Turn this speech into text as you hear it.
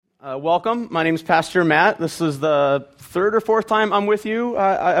Welcome. My name is Pastor Matt. This is the third or fourth time I'm with you,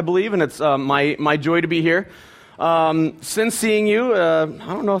 I believe, and it's my joy to be here. Since seeing you, I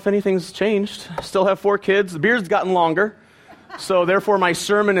don't know if anything's changed. Still have 4 kids. The beard's gotten longer, so therefore my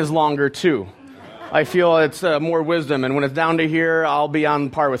sermon is longer too. I feel it's more wisdom, and when it's down to here, I'll be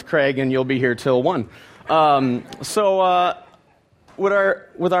on par with Craig, and you'll be here till 1.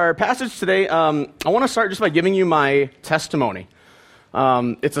 With our passage today, I want to start just by giving you my testimony.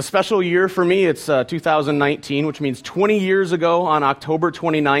 It's a special year for me. It's 2019, which means 20 years ago on October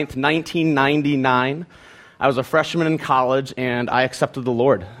 29th, 1999, I was a freshman in college, and I accepted the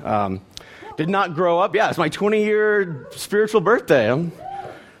Lord. Did not grow up. Yeah, it's my 20-year spiritual birthday.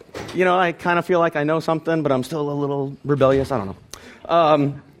 I kind of feel like I know something, but I'm still a little rebellious. I don't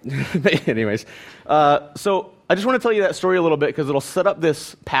know. Anyways, so I just want to tell you that story a little bit because it'll set up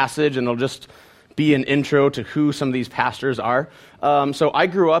this passage, and it'll just be an intro to who some of these pastors are. So I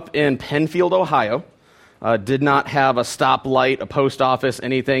grew up in Penfield, Ohio. Did not have a stoplight, a post office,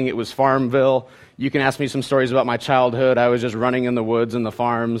 anything. It was Farmville. You can ask me some stories about my childhood. I was just running in the woods and the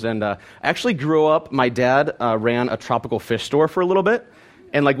farms. And I actually grew up, my dad ran a tropical fish store for a little bit.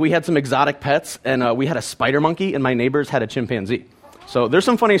 And we had some exotic pets, and we had a spider monkey, and my neighbors had a chimpanzee. So there's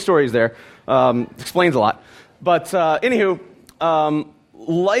some funny stories there. Explains a lot. But anywho,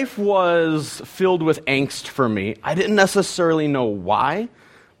 life was filled with angst for me. I didn't necessarily know why,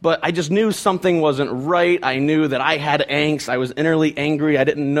 but I just knew something wasn't right. I knew that I had angst. I was innerly angry. I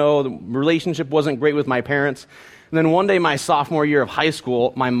didn't know. The relationship wasn't great with my parents. And then one day, my sophomore year of high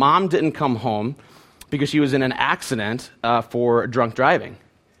school, my mom didn't come home because she was in an accident for drunk driving.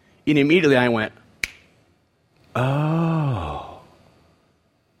 And immediately I went, oh,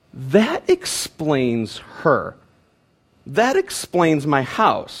 that explains her. That explains my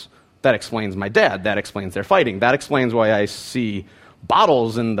house. That explains my dad. That explains their fighting. That explains why I see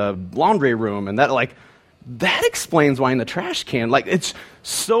bottles in the laundry room. And that explains why in the trash can. It's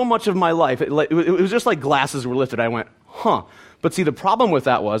so much of my life. It was just like glasses were lifted. I went, huh. But see, the problem with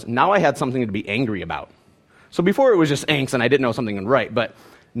that was now I had something to be angry about. So before it was just angst and I didn't know something was right. But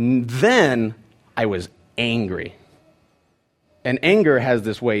then I was angry. And anger has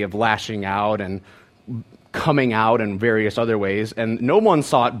this way of lashing out and coming out in various other ways, and no one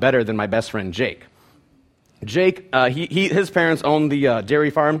saw it better than my best friend Jake. Jake, his parents owned the dairy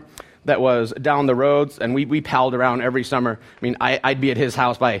farm that was down the roads, and we palled around every summer. I mean, I'd be at his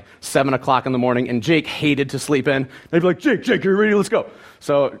house by 7 o'clock in the morning, and Jake hated to sleep in. They'd be like, Jake, you're ready? Let's go.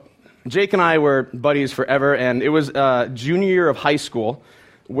 So Jake and I were buddies forever, and it was junior year of high school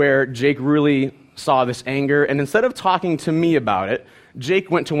where Jake really saw this anger, and instead of talking to me about it,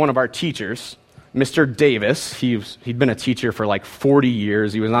 Jake went to one of our teachers, Mr. Davis. He'd been a teacher for 40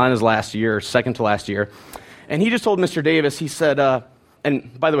 years. He was on his last year, second to last year. And he just told Mr. Davis, he said,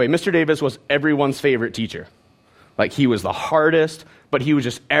 and by the way, Mr. Davis was everyone's favorite teacher. He was the hardest, but he was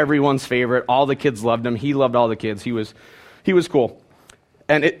just everyone's favorite. All the kids loved him. He loved all the kids. He was cool.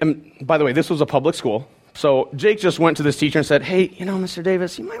 And by the way, this was a public school. So Jake just went to this teacher and said, hey, Mr.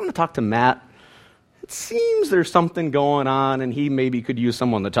 Davis, you might want to talk to Matt. It seems there's something going on, and he maybe could use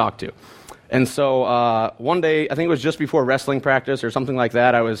someone to talk to. And so one day, I think it was just before wrestling practice or something like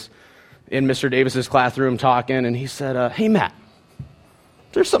that, I was in Mr. Davis's classroom talking, and he said, hey, Matt,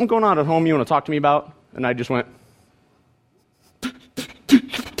 there's something going on at home you want to talk to me about? And I just went,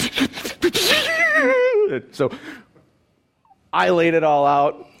 so I laid it all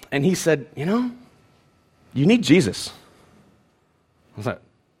out, and he said, you need Jesus. I was like,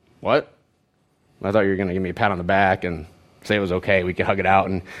 what? I thought you were going to give me a pat on the back and say it was okay, we could hug it out.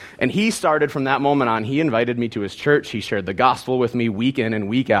 And he started from that moment on. He invited me to his church. He shared the gospel with me week in and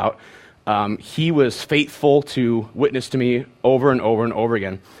week out. He was faithful to witness to me over and over and over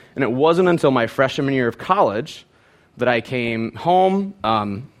again. And it wasn't until my freshman year of college that I came home.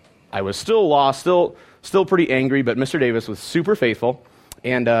 I was still lost, still pretty angry, but Mr. Davis was super faithful.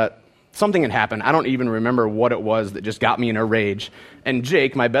 And something had happened. I don't even remember what it was that just got me in a rage. And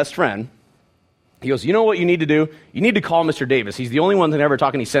Jake, my best friend, he goes, you know what you need to do? You need to call Mr. Davis. He's the only one that ever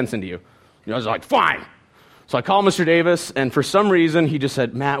talk any sense into you. I was like, fine. So I called Mr. Davis, and for some reason, he just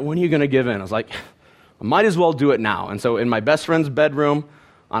said, Matt, when are you going to give in? I was like, I might as well do it now. And so in my best friend's bedroom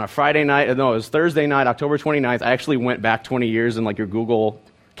on a Friday night, no, it was Thursday night, October 29th, I actually went back 20 years in your Google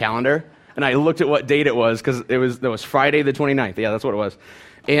calendar, and I looked at what date it was, because that was Friday the 29th. Yeah, that's what it was.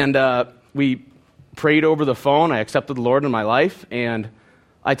 And we prayed over the phone. I accepted the Lord in my life, and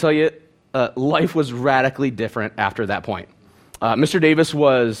I tell you, life was radically different after that point. Mr. Davis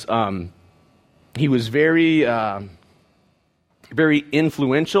was, he was very, very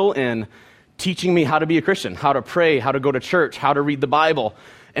influential in teaching me how to be a Christian, how to pray, how to go to church, how to read the Bible.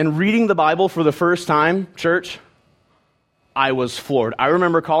 And reading the Bible for the first time, church, I was floored. I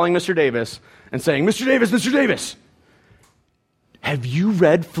remember calling Mr. Davis and saying, Mr. Davis, have you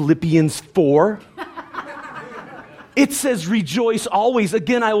read Philippians 4? It says rejoice always.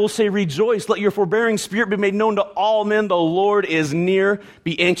 Again, I will say rejoice. Let your forbearing spirit be made known to all men. The Lord is near.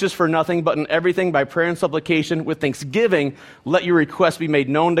 Be anxious for nothing, but in everything by prayer and supplication with thanksgiving, let your requests be made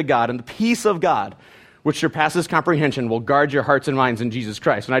known to God. And the peace of God, which surpasses comprehension, will guard your hearts and minds in Jesus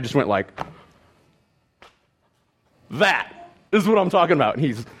Christ. And I just went like, that is what I'm talking about. And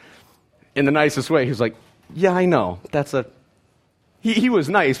he's, in the nicest way, he was like, yeah, I know. He was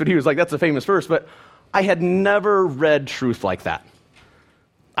nice, but he was like, that's a famous verse. But I had never read truth like that.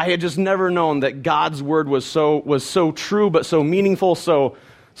 I had just never known that God's word was so true, but so meaningful, so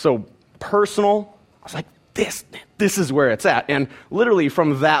personal. I was like, this is where it's at. And literally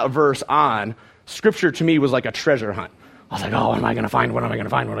from that verse on, Scripture to me was like a treasure hunt. I was like, oh, what am I going to find? What am I going to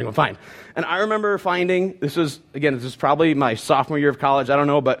find? What am I going to find? And I remember finding, this was probably my sophomore year of college, I don't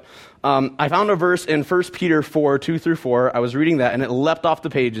know, but I found a verse in 1 Peter 4, 2-4. I was reading that, and it leapt off the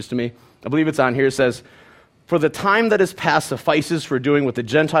pages to me. I believe it's on here. It says, for the time that is past suffices for doing what the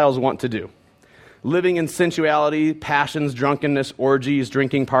Gentiles want to do, living in sensuality, passions, drunkenness, orgies,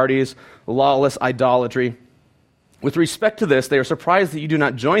 drinking parties, lawless idolatry. With respect to this, they are surprised that you do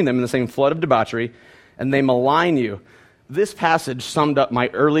not join them in the same flood of debauchery, and they malign you. This passage summed up my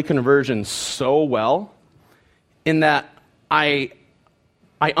early conversion so well in that I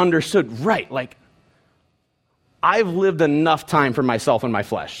understood, right, like, I've lived enough time for myself and my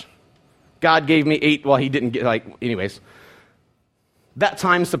flesh. God gave me 8, well, he didn't get, anyways. That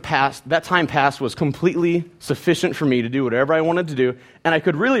time passed was completely sufficient for me to do whatever I wanted to do, and I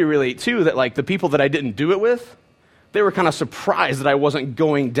could really relate, too, that, the people that I didn't do it with, they were kind of surprised that I wasn't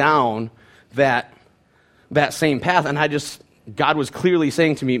going down that same path, and God was clearly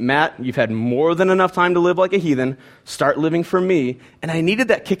saying to me, Matt, you've had more than enough time to live like a heathen. Start living for me. And I needed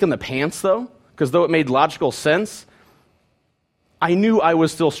that kick in the pants, though, because though it made logical sense, I knew I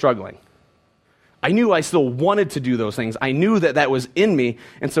was still struggling. I knew I still wanted to do those things. I knew that was in me.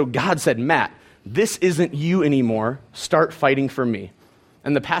 And so God said, Matt, this isn't you anymore. Start fighting for me.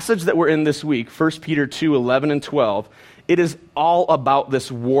 And the passage that we're in this week, 1 Peter 2, 11 and 12, it is all about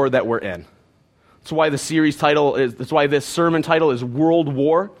this war that we're in. That's why that's why this sermon title is World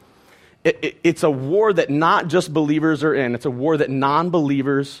War. It's a war that not just believers are in. It's a war that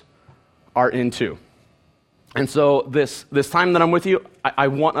non-believers are into. And so this time that I'm with you, I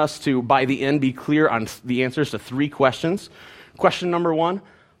want us to, by the end, be clear on the answers to 3 questions. Question number 1,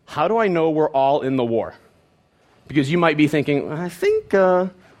 how do I know we're all in the war? Because you might be thinking, I think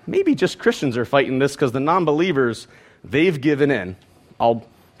maybe just Christians are fighting this because the non-believers, they've given in. I'll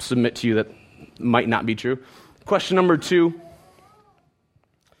submit to you that might not be true. Question number 2,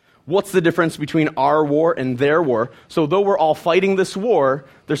 what's the difference between our war and their war? So though we're all fighting this war,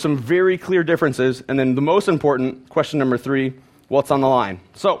 there's some very clear differences. And then the most important, question number 3, what's on the line?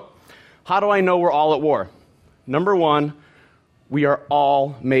 So how do I know we're all at war? Number 1, we are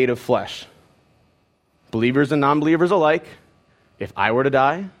all made of flesh. Believers and non-believers alike. If I were to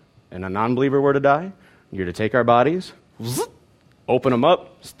die and a non-believer were to die, you're to take our bodies, open them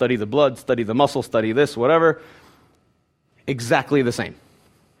up, study the blood, study the muscle, study this, whatever. Exactly the same.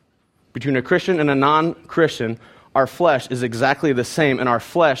 Between a Christian and a non-Christian, our flesh is exactly the same, and our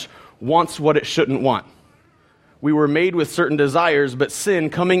flesh wants what it shouldn't want. We were made with certain desires, but sin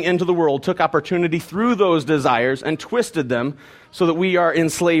coming into the world took opportunity through those desires and twisted them so that we are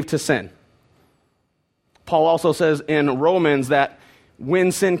enslaved to sin. Paul also says in Romans that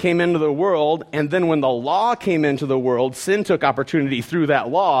when sin came into the world, and then when the law came into the world, sin took opportunity through that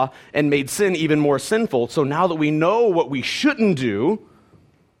law and made sin even more sinful. So now that we know what we shouldn't do,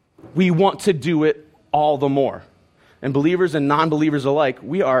 we want to do it all the more. And believers and non-believers alike,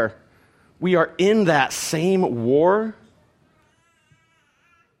 we are in that same war,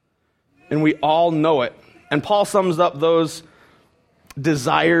 and we all know it. And Paul sums up those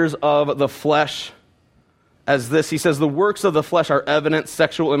desires of the flesh as this. He says, the works of the flesh are evident: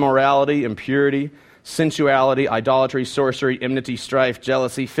 sexual immorality, impurity, sensuality, idolatry, sorcery, enmity, strife,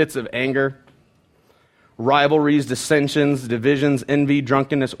 jealousy, fits of anger, rivalries, dissensions, divisions, envy,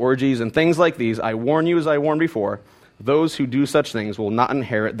 drunkenness, orgies, and things like these. I warn you, as I warned before, those who do such things will not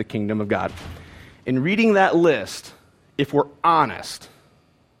inherit the kingdom of God. In reading that list, if we're honest,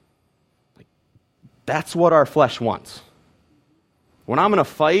 that's what our flesh wants. When I'm going to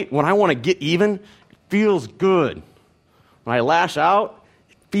fight, when I want to get even, it feels good. When I lash out,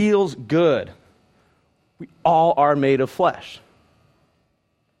 it feels good. We all are made of flesh.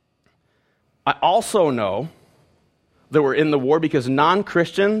 I also know that were in the war because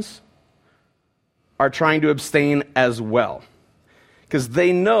non-Christians are trying to abstain as well. Because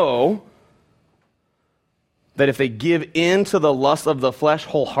they know that if they give in to the lust of the flesh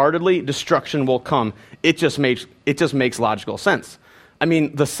wholeheartedly, destruction will come. It just makes logical sense. I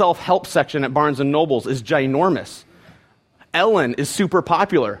mean, the self-help section at Barnes & Noble's is ginormous. Ellen is super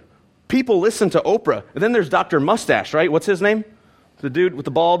popular. People listen to Oprah. And then there's Dr. Mustache, right? What's his name? The dude with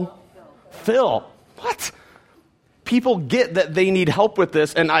the bald? Phil. What? People get that they need help with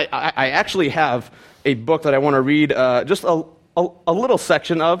this, and I actually have a book that I want to read just a little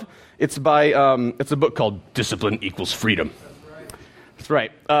section of. It's a book called Discipline Equals Freedom. That's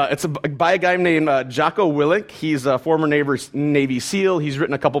right. It's by a guy named Jocko Willink. He's a former Navy SEAL. He's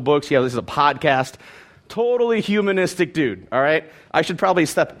written a couple books. He has a podcast. Totally humanistic dude, all right? I should probably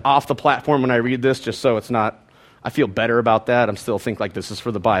step off the platform when I read this just so it's not, I feel better about that. I'm still think like this is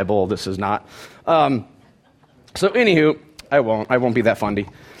for the Bible. This is not. So anywho, I won't be that fundy.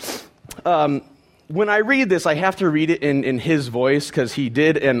 When I read this, I have to read it in his voice because he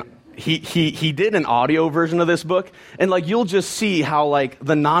did an audio version of this book, and like you'll just see how like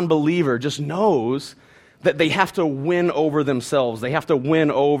the non-believer just knows that they have to win over themselves. They have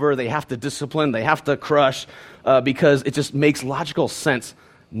to discipline, they have to crush, because it just makes logical sense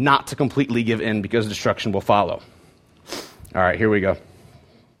not to completely give in because destruction will follow. All right, here we go.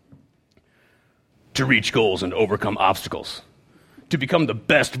 To reach goals and overcome obstacles, to become the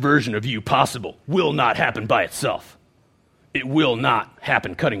best version of you possible, will not happen by itself. It will not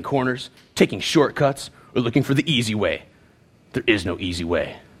happen cutting corners, taking shortcuts, or looking for the easy way. There is no easy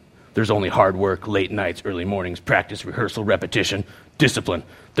way. There's only hard work, late nights, early mornings, practice, rehearsal, repetition, discipline.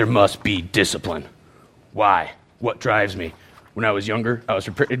 There must be discipline. Why? What drives me? When I was younger, I was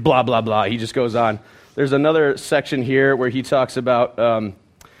prepared, blah, blah, blah. He just goes on. There's another section here where he talks about,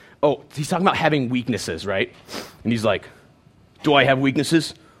 he's talking about having weaknesses, right? And he's like, do I have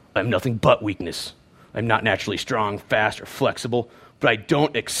weaknesses? I'm nothing but weakness. I'm not naturally strong, fast, or flexible, but I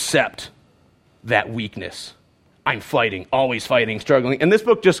don't accept that weakness. I'm fighting, always fighting, struggling. And this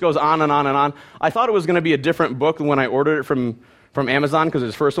book just goes on and on and on. I thought it was going to be a different book than when I ordered it from Amazon because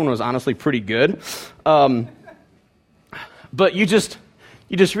his first one was honestly pretty good. But you just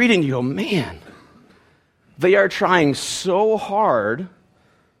read it and you go, man, they are trying so hard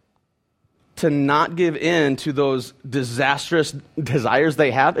to not give in to those disastrous desires they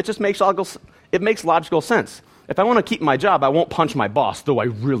have. It just makes logical sense. If I want to keep my job, I won't punch my boss, though I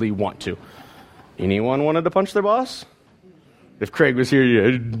really want to. Anyone wanted to punch their boss? If Craig was here,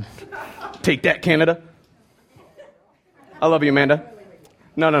 you'd take that, Canada. I love you, Amanda.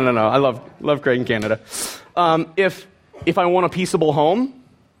 No. I love Craig in Canada. If I want a peaceable home,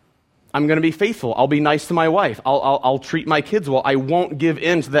 I'm going to be faithful. I'll be nice to my wife. I'll treat my kids well. I won't give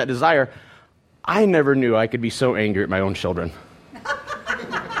in to that desire. I never knew I could be so angry at my own children.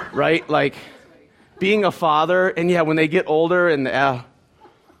 Right? Like, being a father, and yeah, when they get older, and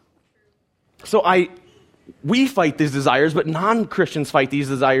we fight these desires, but non-Christians fight these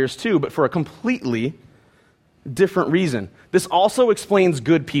desires too, but for a completely different reason. This also explains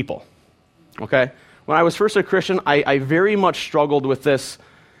good people, okay? When I was first a Christian, I very much struggled with this.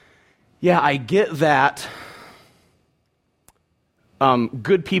 Yeah, I get that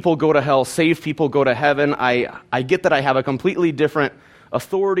good people go to hell, saved people go to heaven. I get that I have a completely different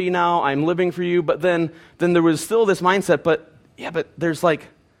authority now. I'm living for you. But then there was still this mindset, but there's like,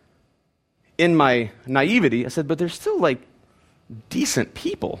 in my naivety, I said, but there's still like decent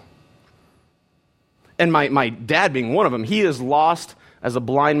people. And my dad being one of them, he is lost as a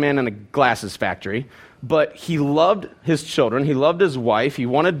blind man in a glasses factory, but he loved his children, he loved his wife, he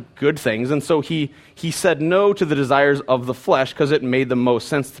wanted good things, and so he said no to the desires of the flesh because it made the most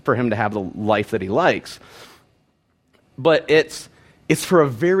sense for him to have the life that he likes. But it's for a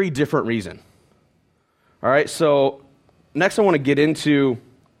very different reason. All right, so next I want to get into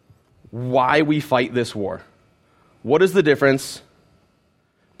why we fight this war. What is the difference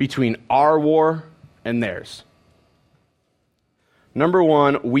between our war and theirs? Number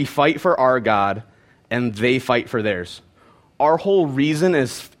one, we fight for our God, and they fight for theirs. Our whole reason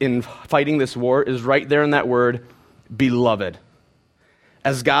is in fighting this war is right there in that word, beloved.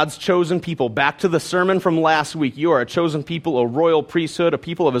 As God's chosen people, back to the sermon from last week, you are a chosen people, a royal priesthood, a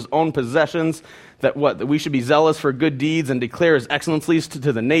people of his own possessions, that we should be zealous for good deeds and declare his excellencies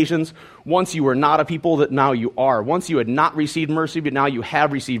to the nations. Once you were not a people, that now you are. Once you had not received mercy, but now you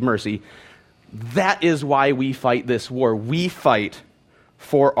have received mercy. That is why we fight this war. We fight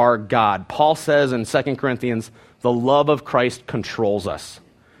for our God. Paul says in 2 Corinthians, the love of Christ controls us.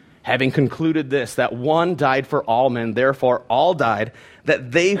 Having concluded this, that one died for all men, therefore all died,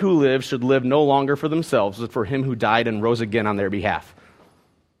 that they who live should live no longer for themselves, but for him who died and rose again on their behalf.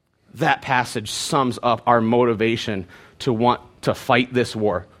 That passage sums up our motivation to want to fight this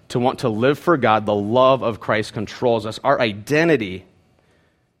war, to want to live for God. The love of Christ controls us. Our identity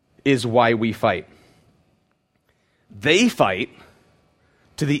is why we fight. They fight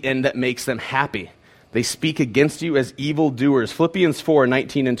to the end that makes them happy. They speak against you as evildoers. Philippians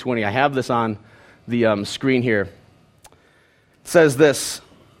 4:19 and 20. I have this on the screen here. It says this,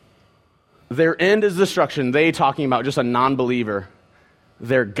 their end is destruction. They, talking about just a non-believer,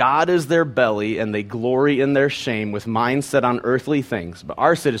 their God is their belly, and they glory in their shame with minds set on earthly things. But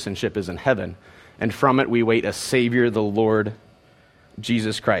our citizenship is in heaven, and from it we wait a Savior, the Lord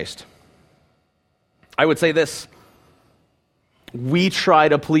Jesus Christ. I would say this, we try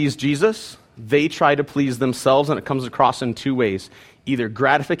to please Jesus, they try to please themselves, and it comes across in two ways, either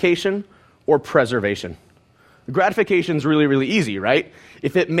gratification or preservation. Gratification is really, really easy, right?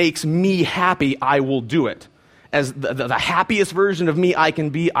 If it makes me happy, I will do it. As the happiest version of me I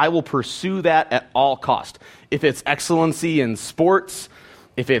can be, I will pursue that at all cost. If it's excellency in sports,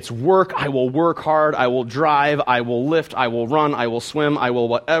 if it's work, I will work hard, I will drive, I will lift, I will run, I will swim, I will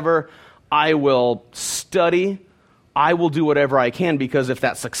whatever. I will study, I will do whatever I can, because if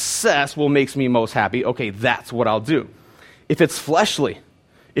that success will makes me most happy, okay, that's what I'll do. If it's fleshly,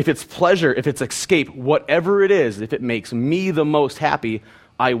 if it's pleasure, if it's escape, whatever it is, if it makes me the most happy,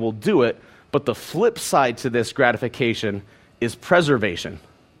 I will do it. But the flip side to this gratification is preservation.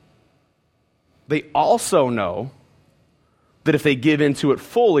 They also know that if they give into it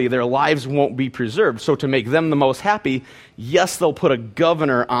fully, their lives won't be preserved. So to make them the most happy, yes, they'll put a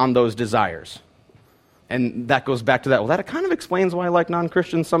governor on those desires. And that goes back to that. Well, that kind of explains why like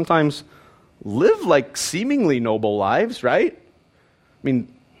non-Christians sometimes live like seemingly noble lives, right? I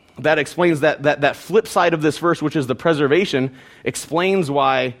mean, that explains that flip side of this verse, which is the preservation, explains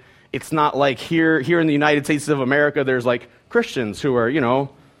why it's not like here in the United States of America, there's like Christians who are,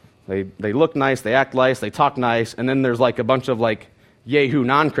 they look nice, they act nice, they talk nice, and then there's like a bunch of like yahoo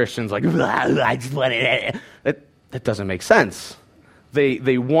non-Christians like, I just want it. That doesn't make sense.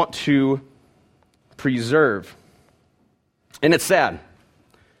 They want to preserve. And it's sad.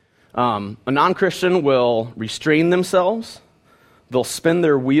 A non-Christian will restrain themselves, they'll spin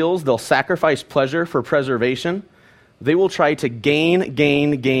their wheels, they'll sacrifice pleasure for preservation. They will try to gain,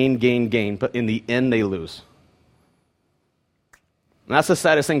 but in the end they lose. And that's the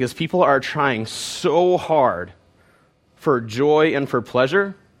saddest thing, is people are trying so hard for joy and for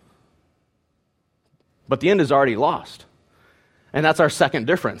pleasure, but the end is already lost. And that's our second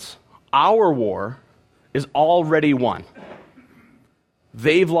difference. Our war is already won.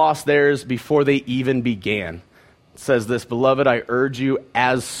 They've lost theirs before they even began. It says this, beloved, I urge you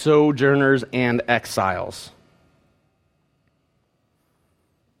as sojourners and exiles.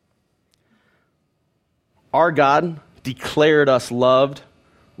 Our God declared us loved,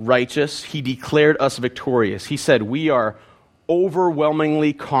 righteous. He declared us victorious. He said we are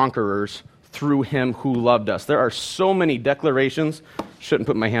overwhelmingly conquerors through him who loved us. There are so many declarations. Shouldn't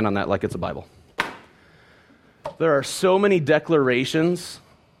put my hand on that like it's a Bible. There are so many declarations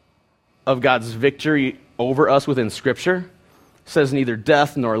of God's victory over us within Scripture. It says neither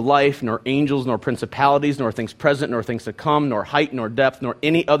death, nor life, nor angels, nor principalities, nor things present, nor things to come, nor height, nor depth, nor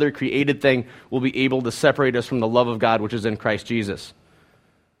any other created thing will be able to separate us from the love of God which is in Christ Jesus.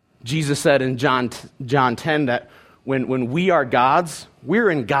 Jesus said in John 10 that when we are God's,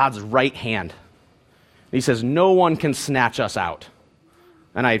 we're in God's right hand. He says no one can snatch us out.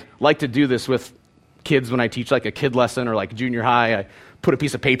 And I like to do this with kids when I teach like a kid lesson or like junior high. I put a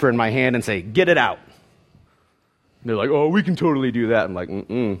piece of paper in my hand and say, get it out. They're like, oh, we can totally do that. I'm like,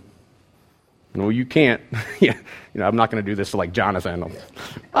 no, you can't. Yeah, I'm not going to do this to like Jonathan.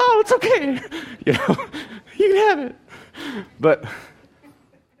 Oh, it's okay. You can have it. But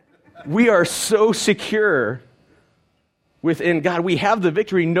we are so secure within God. We have the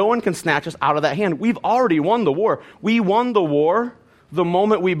victory. No one can snatch us out of that hand. We've already won the war. We won the war the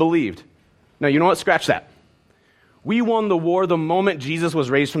moment we believed. Now, you know what? Scratch that. We won the war the moment Jesus was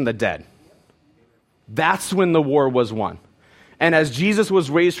raised from the dead. That's when the war was won. And as Jesus was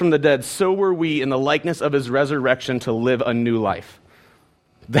raised from the dead, so were we in the likeness of his resurrection to live a new life.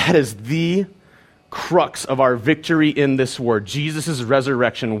 That is the crux of our victory in this war. Jesus'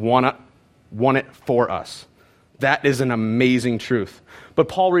 resurrection won it for us. That is an amazing truth. But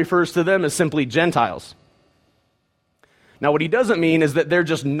Paul refers to them as simply Gentiles. Now, what he doesn't mean is that they're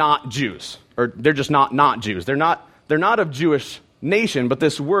just not Jews, or they're just not Jews. They're not of Jewish nation, but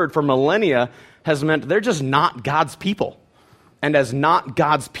this word for millennia has meant they're just not God's people. And as not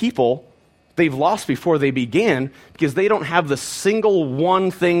God's people, they've lost before they began because they don't have the single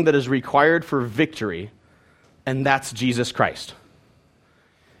one thing that is required for victory, and that's Jesus Christ.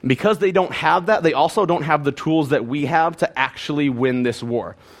 And because they don't have that, they also don't have the tools that we have to actually win this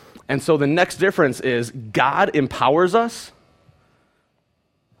war. And so the next difference is God empowers us,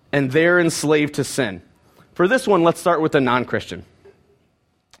 and they're enslaved to sin. For this one, let's start with a non-Christian.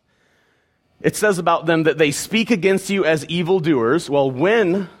 It says about them that they speak against you as evildoers. Well,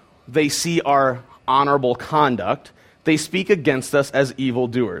 when they see our honorable conduct, they speak against us as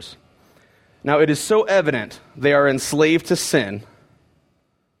evildoers. Now, it is so evident they are enslaved to sin.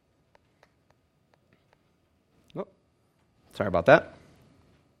 Oh, sorry about that.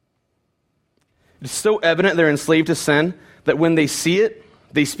 It's so evident they're enslaved to sin that when they see it,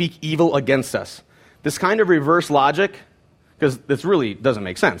 they speak evil against us. This kind of reverse logic, because this really doesn't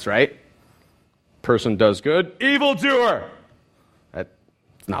make sense, right? Person does good, evildoer. That's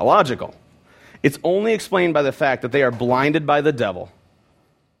not logical. It's only explained by the fact that they are blinded by the devil,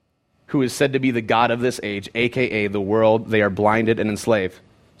 who is said to be the god of this age, a.k.a. the world. They are blinded and enslaved.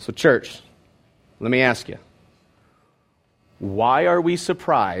 So church, let me ask you, why are we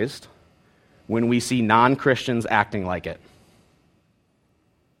surprised when we see non-Christians acting like it?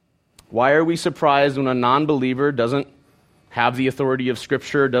 Why are we surprised when a non-believer doesn't have the authority of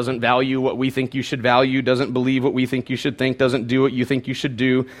Scripture, doesn't value what we think you should value, doesn't believe what we think you should think, doesn't do what you think you should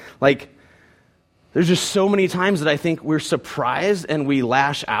do? Like, there's just so many times that I think we're surprised and we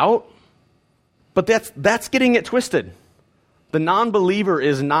lash out, but that's getting it twisted. The non-believer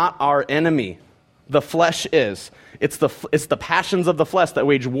is not our enemy. The flesh is. It's the passions of the flesh that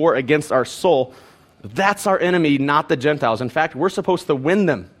wage war against our soul. That's our enemy, not the Gentiles. In fact, we're supposed to win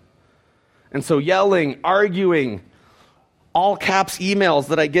them. And so yelling, arguing, all caps emails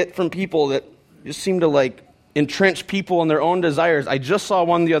that I get from people that just seem to like entrench people in their own desires. I just saw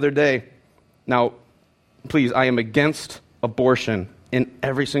one the other day. Now, please, I am against abortion in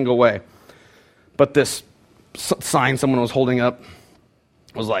every single way. But this sign someone was holding up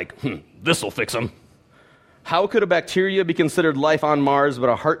was like, this'll fix them. How could a bacteria be considered life on Mars, but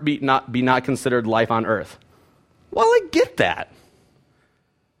a heartbeat not considered life on Earth? Well, I get that.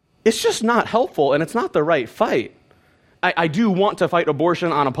 It's just not helpful, and it's not the right fight. I do want to fight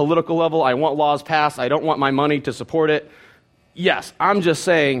abortion on a political level. I want laws passed. I don't want my money to support it. Yes, I'm just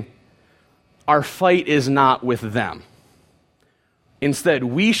saying our fight is not with them. Instead,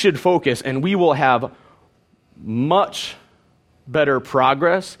 we should focus, and we will have much better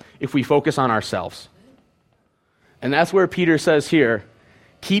progress if we focus on ourselves. And that's where Peter says here,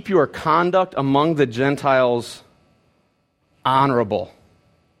 keep your conduct among the Gentiles honorable.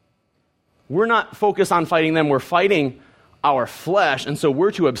 We're not focused on fighting them. We're fighting our flesh, and so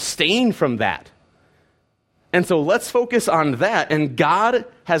we're to abstain from that. And so let's focus on that, and God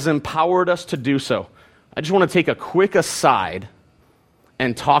has empowered us to do so. I just want to take a quick aside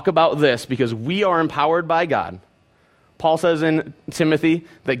and talk about this because we are empowered by God. Paul says in Timothy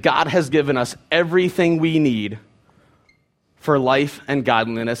that God has given us everything we need for life and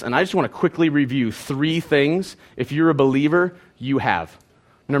godliness, and I just want to quickly review 3 things. If you're a believer, you have.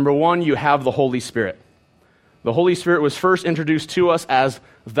 Number 1, you have the Holy Spirit. The Holy Spirit was first introduced to us as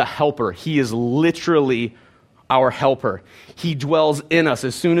the helper. He is literally our helper. He dwells in us.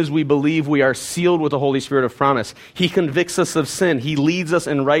 As soon as we believe, we are sealed with the Holy Spirit of promise. He convicts us of sin. He leads us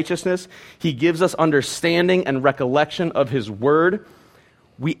in righteousness. He gives us understanding and recollection of His word.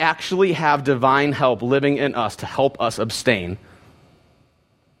 We actually have divine help living in us to help us abstain.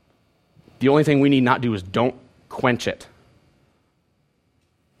 The only thing we need not do is don't quench it.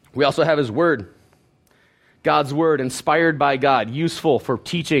 We also have His word. God's word, inspired by God, useful for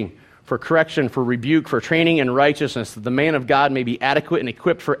teaching, for correction, for rebuke, for training in righteousness, that the man of God may be adequate and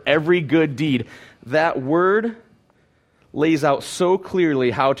equipped for every good deed. That word lays out so clearly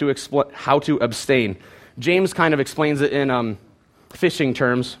how to abstain. James kind of explains it in fishing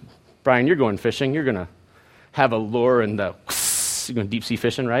terms. Brian, you're going fishing. You're going to have a lure and you're going deep sea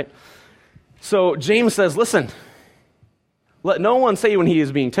fishing, right? So James says, listen, let no one say when he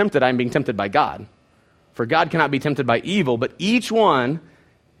is being tempted, I'm being tempted by God. For God cannot be tempted by evil, but each one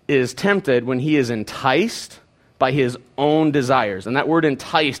is tempted when he is enticed by his own desires. And that word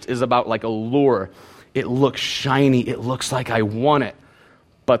enticed is about like a lure. It looks shiny. It looks like I want it.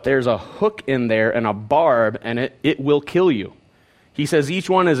 But there's a hook in there and a barb, and it will kill you. He says each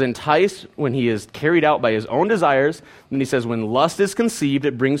one is enticed when he is carried out by his own desires. And he says when lust is conceived,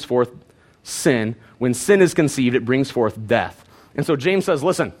 it brings forth sin. When sin is conceived, it brings forth death. And so James says,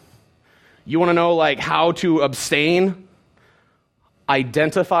 listen, you want to know like how to abstain?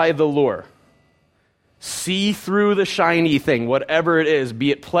 Identify the lure. See through the shiny thing, whatever it is, be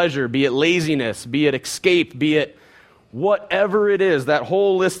it pleasure, be it laziness, be it escape, be it whatever it is, that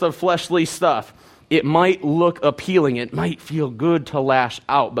whole list of fleshly stuff. It might look appealing. It might feel good to lash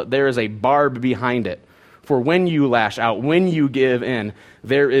out, but there is a barb behind it. For when you lash out, when you give in,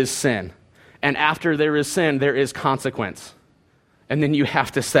 there is sin. And after there is sin, there is consequence. And then you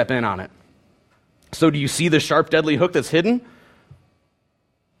have to step in on it. So do you see the sharp, deadly hook that's hidden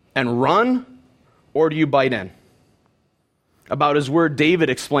and run, or do you bite in? About his word, David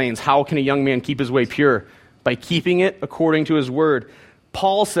explains, how can a young man keep his way pure? By keeping it according to his word.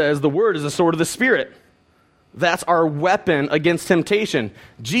 Paul says the word is the sword of the Spirit. That's our weapon against temptation.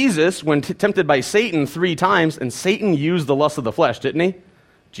 Jesus, when tempted by Satan 3 times, and Satan used the lust of the flesh, didn't he?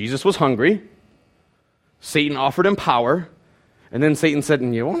 Jesus was hungry. Satan offered him power. And then Satan said,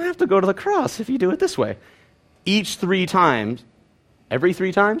 you won't have to go to the cross if you do it this way. Each 3 times, every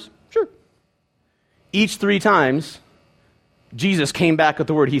 3 times? Sure. Each 3 times, Jesus came back with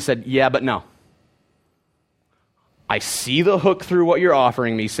the word. He said, yeah, but no. I see the hook through what you're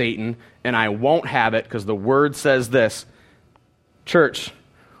offering me, Satan, and I won't have it because the word says this. Church,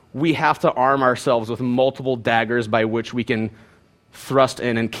 we have to arm ourselves with multiple daggers by which we can thrust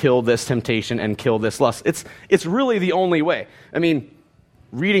in and kill this temptation and kill this lust. It's really the only way. I mean,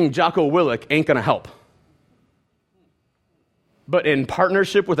 reading Jocko Willink ain't going to help. But in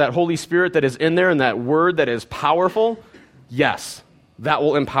partnership with that Holy Spirit that is in there and that word that is powerful, yes, that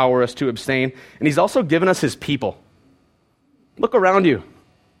will empower us to abstain. And he's also given us his people. Look around you.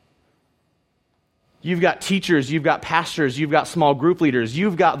 You've got teachers, you've got pastors, you've got small group leaders,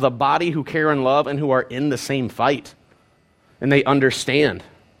 you've got the body who care and love and who are in the same fight. And they understand.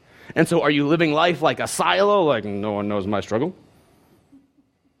 And so are you living life like a silo, like no one knows my struggle?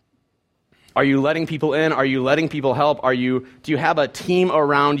 Are you letting people in? Are you letting people help? Do you have a team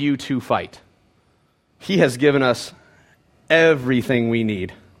around you to fight? He has given us everything we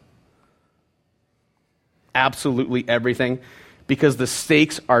need. Absolutely everything, because the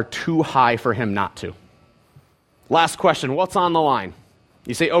stakes are too high for him not to. Last question, what's on the line?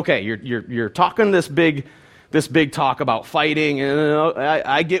 You say, okay, you're talking this big talk about fighting, and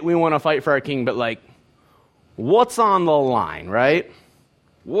I get we want to fight for our king, but like, what's on the line, right?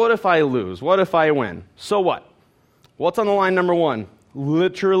 What if I lose? What if I win? So what? What's on the line, number 1?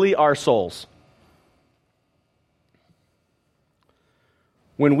 Literally our souls.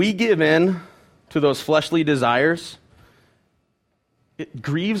 When we give in to those fleshly desires, it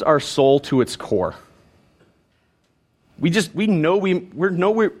grieves our soul to its core. We know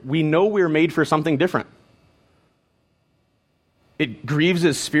we're made for something different. It grieves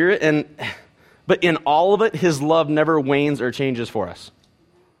his spirit, but in all of it, his love never wanes or changes for us.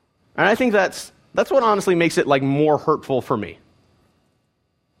 And I think that's what honestly makes it like more hurtful for me.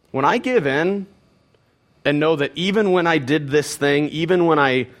 When I give in and know that even when I did this thing, even when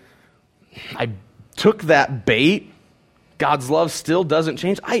I took that bait, God's love still doesn't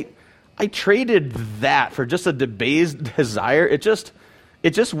change. I traded that for just a debased desire. It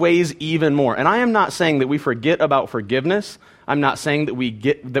just weighs even more. And I am not saying that we forget about forgiveness. I'm not saying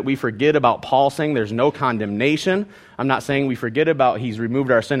that we forget about Paul saying there's no condemnation. I'm not saying we forget about he's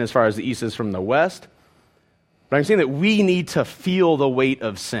removed our sin as far as the east is from the west. But I'm saying that we need to feel the weight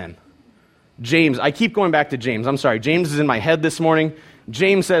of sin. James, I keep going back to James. I'm sorry. James is in my head this morning.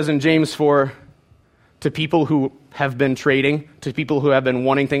 James says in James 4, to people who have been trading, to people who have been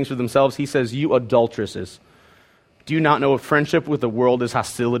wanting things for themselves, he says, you adulteresses, do you not know if friendship with the world is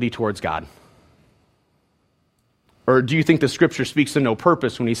hostility towards God? Or do you think the scripture speaks to no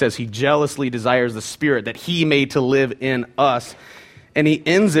purpose when he says he jealously desires the Spirit that he made to live in us? And he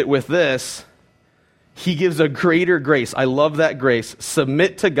ends it with this. He gives a greater grace. I love that grace.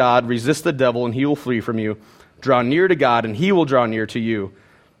 Submit to God, resist the devil, and he will flee from you. Draw near to God, and he will draw near to you.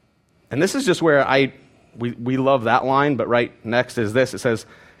 And this is just where we love that line, but right next is this. It says,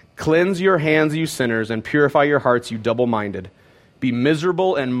 cleanse your hands, you sinners, and purify your hearts, you double-minded. Be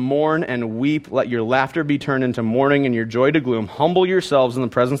miserable and mourn and weep. Let your laughter be turned into mourning and your joy to gloom. Humble yourselves in the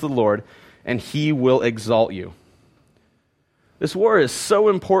presence of the Lord, and he will exalt you. This war is so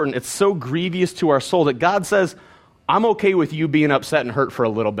important. It's so grievous to our soul that God says, I'm okay with you being upset and hurt for a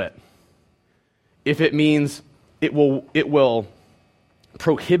little bit. If it means it will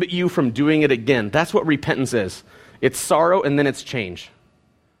prohibit you from doing it again. That's what repentance is. It's sorrow and then it's change.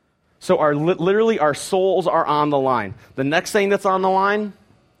 So literally our souls are on the line. The next thing that's on the line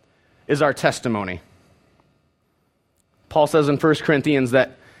is our testimony. Paul says in 1 Corinthians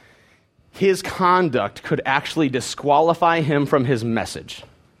that his conduct could actually disqualify him from his message.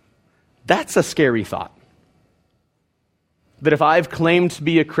 That's a scary thought. that if I've claimed to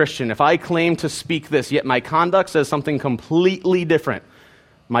be a Christian, if I claim to speak this, yet my conduct says something completely different,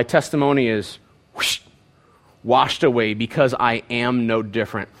 my testimony is whoosh, washed away because I am no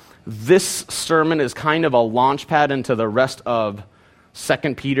different. This sermon is kind of a launch pad into the rest of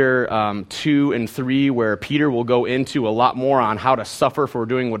 2 Peter 2 and 3, where Peter will go into a lot more on how to suffer for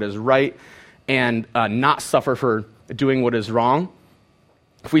doing what is right and not suffer for doing what is wrong.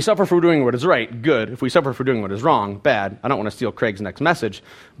 If we suffer for doing what is right, good. If we suffer for doing what is wrong, bad. I don't want to steal Craig's next message,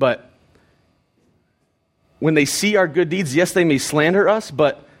 but when they see our good deeds, yes, they may slander us,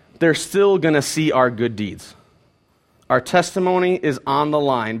 but they're still going to see our good deeds. Our testimony is on the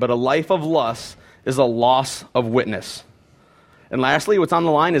line, but a life of lust is a loss of witness. And lastly, what's on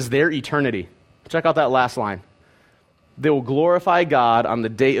the line is their eternity. Check out that last line. They will glorify God on the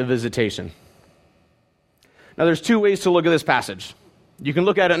day of visitation. Now, there's two ways to look at this passage. You can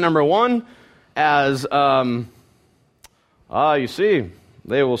look at it, number one, as, you see,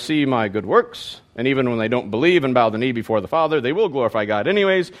 they will see my good works, and even when they don't believe and bow the knee before the Father, they will glorify God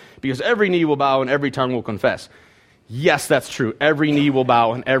anyways, because every knee will bow and every tongue will confess. Yes, that's true. Every knee will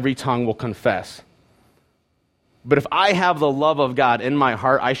bow and every tongue will confess. But if I have the love of God in my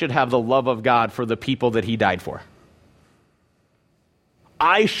heart, I should have the love of God for the people that he died for.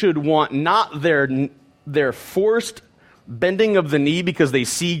 I should want not their forced bending of the knee because they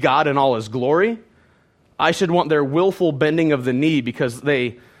see God in all his glory. I should want their willful bending of the knee because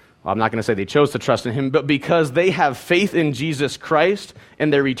I'm not going to say they chose to trust in him, but because they have faith in Jesus Christ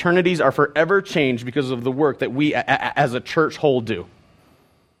and their eternities are forever changed because of the work that we as a church whole do.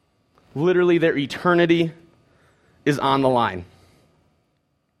 Literally, their eternity is on the line.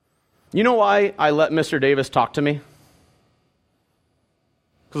 You know why I let Mr. Davis talk to me?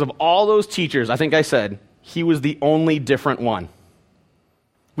 Because of all those teachers, I think I said, he was the only different one.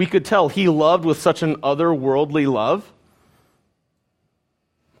 We could tell he loved with such an otherworldly love.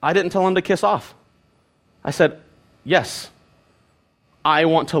 I didn't tell him to kiss off. I said, yes, I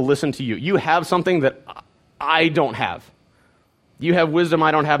want to listen to you. You have something that I don't have. You have wisdom,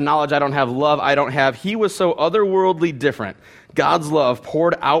 I don't have. Knowledge, I don't have. Love, I don't have. He was so otherworldly different. God's love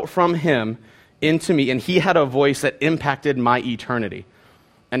poured out from him into me, and he had a voice that impacted my eternity.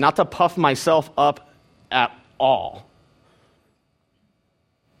 And not to puff myself up at all,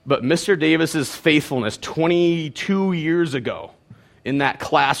 but Mr. Davis's faithfulness 22 years ago in that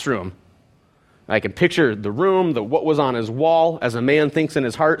classroom, I can picture the room, what was on his wall. As a man thinks in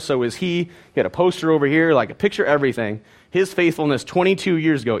his heart, so is he. He had a poster over here, like a picture everything. His faithfulness 22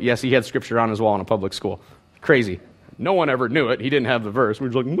 years ago. Yes, he had scripture on his wall in a public school. Crazy. No one ever knew it. He didn't have the verse. We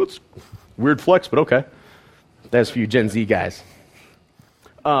were like, what's weird flex, but okay. That's for you Gen Z guys.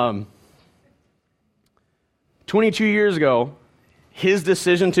 22 years ago, his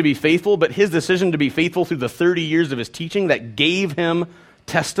decision to be faithful, but his decision to be faithful through the 30 years of his teaching that gave him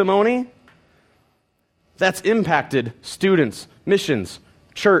testimony, that's impacted students, missions,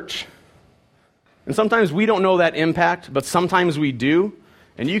 church. And sometimes we don't know that impact, but sometimes we do.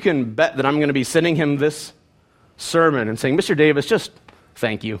 And you can bet that I'm going to be sending him this sermon and saying, Mr. Davis, just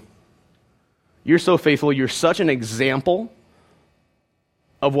thank you. You're so faithful. You're such an example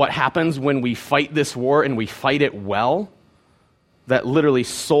of what happens when we fight this war and we fight it well, that literally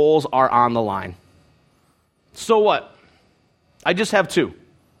souls are on the line. So what? I just have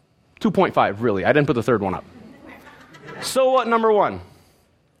 2.5, really. I didn't put the third one up. So what, number one?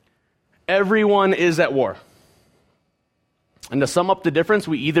 Everyone is at war. And to sum up the difference,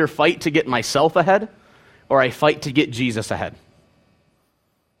 we either fight to get myself ahead or I fight to get Jesus ahead.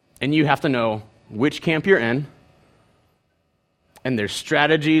 And you have to know which camp you're in. And there's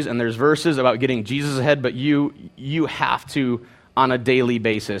strategies and there's verses about getting Jesus ahead, but you have to, on a daily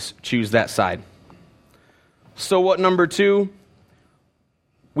basis, choose that side. So what, number two?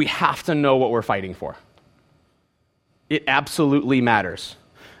 We have to know what we're fighting for. It absolutely matters.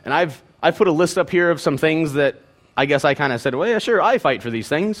 And I've put a list up here of some things that I guess I kind of said, well, yeah, sure, I fight for these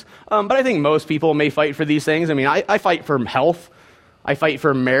things. But I think most people may fight for these things. I mean, I fight for health. I fight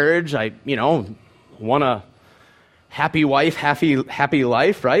for marriage. I want a happy wife, happy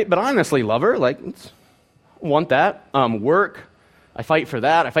life, right? But I honestly love her. Want that. Work. I fight for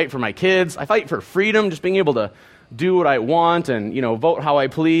that. I fight for my kids. I fight for freedom, just being able to do what I want and, vote how I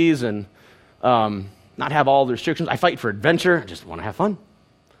please and not have all the restrictions. I fight for adventure. I just want to have fun.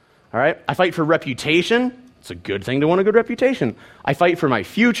 All right? I fight for reputation. It's a good thing to want a good reputation. I fight for my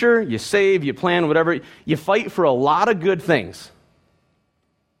future. You save, you plan, whatever. You fight for a lot of good things.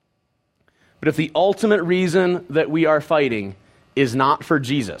 But if the ultimate reason that we are fighting is not for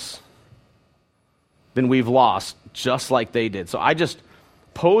Jesus, then we've lost just like they did. So I just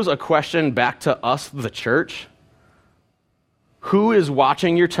pose a question back to us, the church. Who is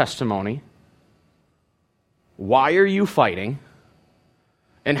watching your testimony? Why are you fighting?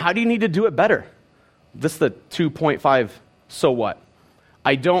 And how do you need to do it better? This is the 2.5, so what?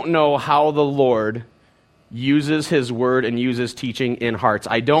 I don't know how the Lord uses his word and uses teaching in hearts.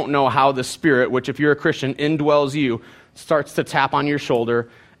 I don't know how the Spirit, which if you're a Christian, indwells you, starts to tap on your shoulder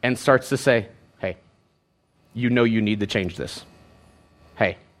and starts to say, hey, you know you need to change this.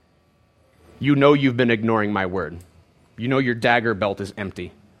 Hey, you know you've been ignoring my word. You know your dagger belt is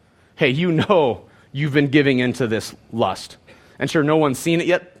empty. Hey, you know you've been giving into this lust. And sure, no one's seen it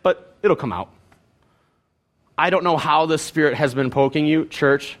yet, but it'll come out. I don't know how the Spirit has been poking you,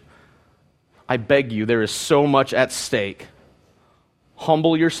 church. I beg you, there is so much at stake.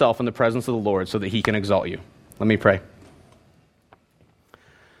 Humble yourself in the presence of the Lord so that he can exalt you. Let me pray.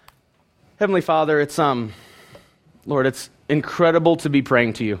 Heavenly Father, Lord, it's incredible to be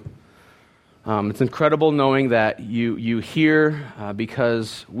praying to you. It's incredible knowing that you hear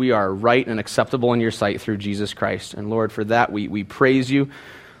because we are right and acceptable in your sight through Jesus Christ. And Lord, for that we praise you.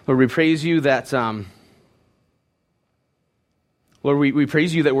 Lord, we praise you that Lord, we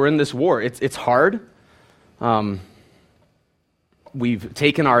praise you that we're in this war. It's hard. We've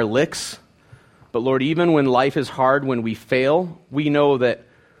taken our licks. But Lord, even when life is hard, when we fail, we know that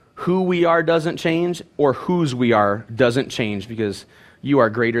who we are doesn't change or whose we are doesn't change because you are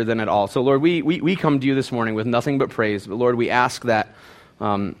greater than it all. So Lord, we come to you this morning with nothing but praise. But Lord, we ask that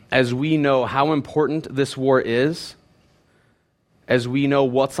as we know how important this war is, as we know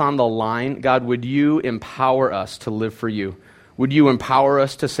what's on the line, God, would you empower us to live for you? Would you empower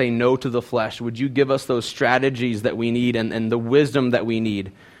us to say no to the flesh? Would you give us those strategies that we need and the wisdom that we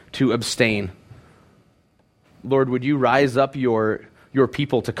need to abstain? Lord, would you rise up your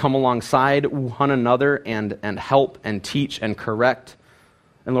people to come alongside one another and help and teach and correct?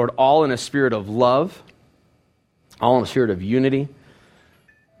 And Lord, all in a spirit of love, all in a spirit of unity.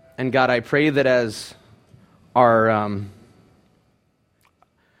 And God, I pray that as our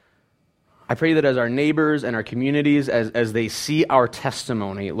neighbors and our communities, as they see our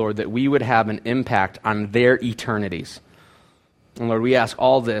testimony, Lord, that we would have an impact on their eternities. And Lord, we ask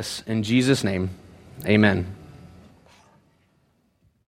all this in Jesus' name. Amen.